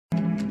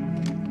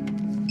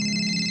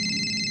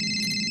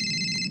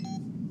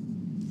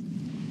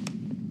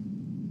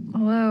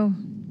Hello.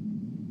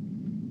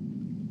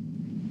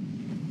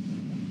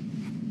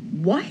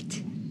 What?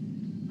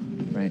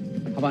 Right.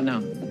 How about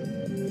now?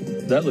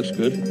 That looks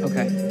good.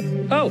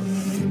 Okay. Oh,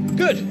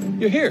 good.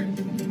 You're here.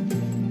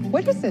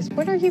 What is this?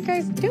 What are you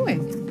guys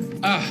doing?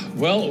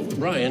 Well,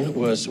 Ryan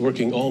was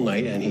working all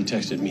night and he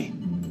texted me.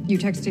 You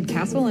texted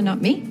Castle and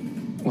not me?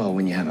 Well,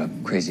 when you have a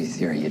crazy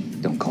theory, you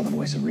don't call the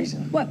voice of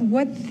reason.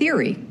 What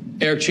theory?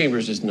 Eric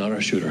Chambers is not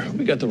our shooter.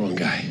 We got the wrong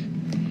guy.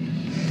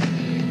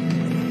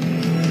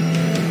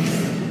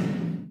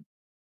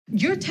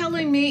 You're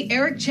telling me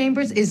Eric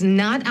Chambers is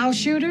not our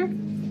shooter?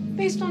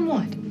 Based on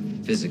what?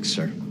 Physics,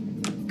 sir.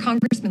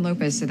 Congressman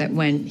Lopez said that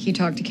when he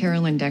talked to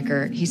Carolyn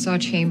Decker, he saw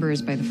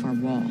Chambers by the far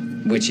wall.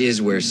 Which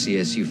is where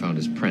CSU found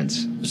his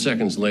prints.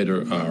 Seconds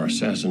later, our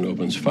assassin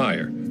opens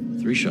fire.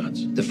 3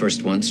 shots. The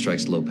first one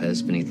strikes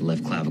Lopez beneath the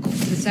left clavicle.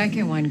 The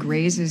second one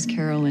grazes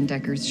Carolyn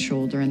Decker's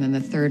shoulder, and then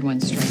the third one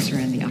strikes her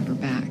in the upper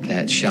back.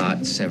 That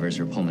shot severs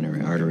her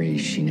pulmonary artery.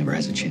 She never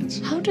has a chance.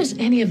 How does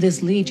any of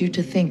this lead you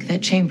to think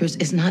that Chambers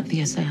is not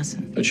the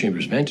assassin? A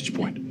Chambers' vantage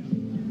point.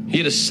 He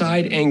had a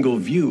side-angle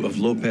view of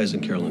Lopez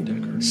and Carolyn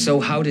Decker.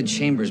 So how did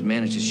Chambers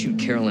manage to shoot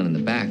Carolyn in the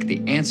back?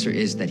 The answer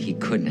is that he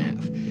couldn't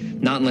have.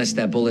 Not unless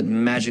that bullet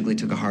magically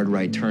took a hard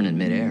right turn in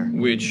midair.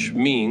 Which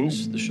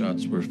means the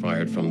shots were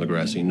fired from the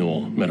grassy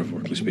knoll,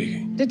 metaphorically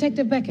speaking.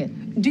 Detective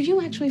Beckett, do you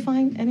actually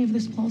find any of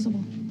this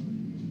plausible?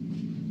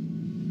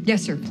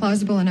 Yes, sir.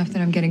 Plausible enough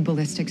that I'm getting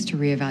ballistics to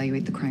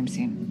reevaluate the crime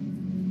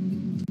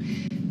scene.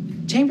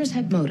 Chambers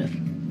had motive.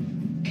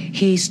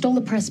 He stole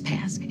a press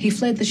pass. He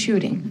fled the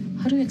shooting.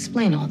 How do you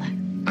explain all that?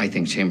 I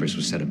think Chambers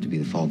was set up to be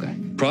the fall guy.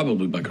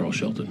 Probably by Carl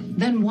Shelton.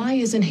 Then why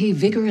isn't he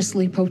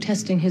vigorously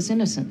protesting his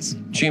innocence?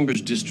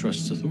 Chambers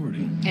distrusts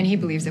authority. And he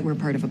believes that we're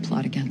part of a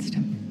plot against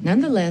him.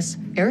 Nonetheless,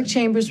 Eric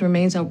Chambers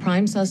remains our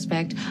prime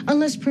suspect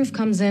unless proof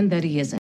comes in that he isn't.